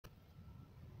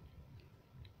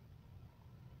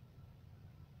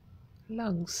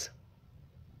Lungs.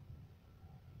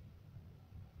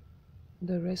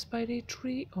 The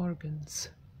respiratory organs.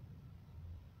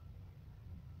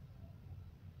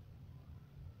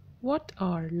 What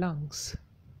are lungs?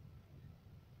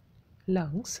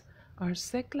 Lungs are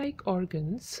sac-like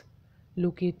organs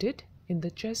located in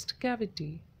the chest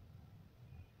cavity.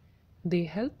 They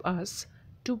help us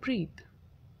to breathe.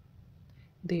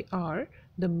 They are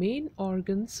the main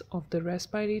organs of the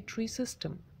respiratory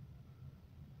system.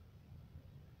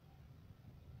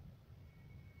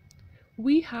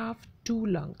 We have two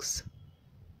lungs,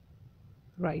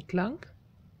 right lung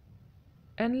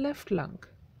and left lung.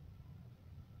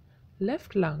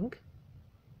 Left lung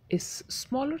is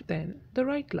smaller than the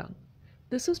right lung.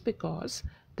 This is because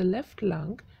the left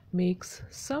lung makes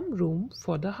some room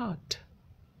for the heart.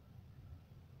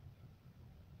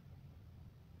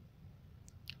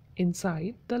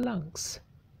 Inside the lungs,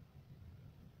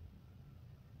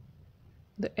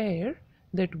 the air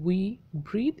that we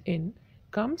breathe in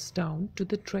comes down to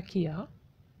the trachea,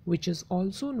 which is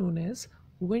also known as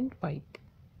windpipe.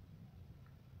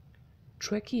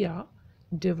 Trachea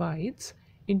divides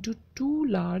into two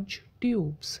large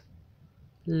tubes,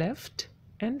 left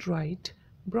and right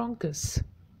bronchus.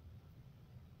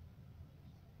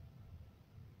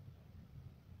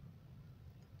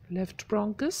 Left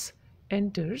bronchus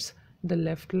enters the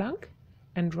left lung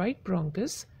and right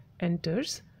bronchus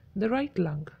enters the right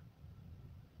lung.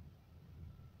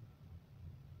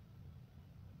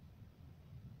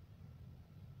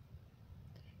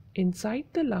 Inside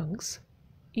the lungs,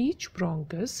 each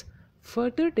bronchus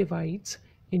further divides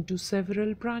into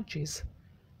several branches,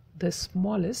 the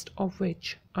smallest of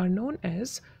which are known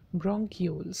as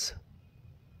bronchioles.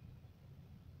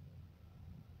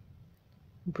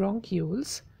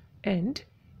 Bronchioles end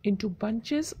into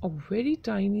bunches of very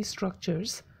tiny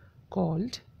structures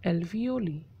called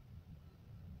alveoli.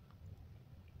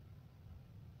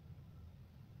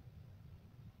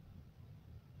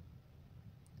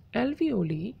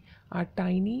 Alveoli are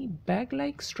tiny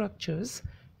bag-like structures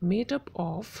made up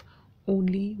of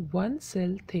only one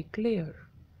cell thick layer.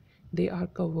 They are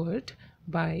covered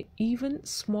by even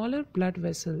smaller blood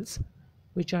vessels,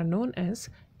 which are known as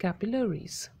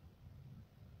capillaries.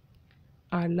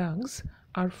 Our lungs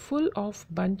are full of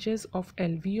bunches of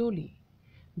alveoli.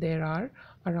 There are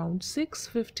around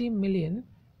 650 million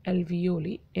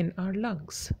alveoli in our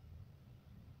lungs.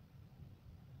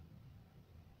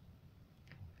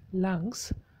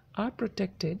 Lungs are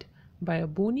protected by a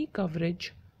bony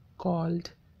coverage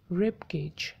called rib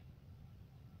cage.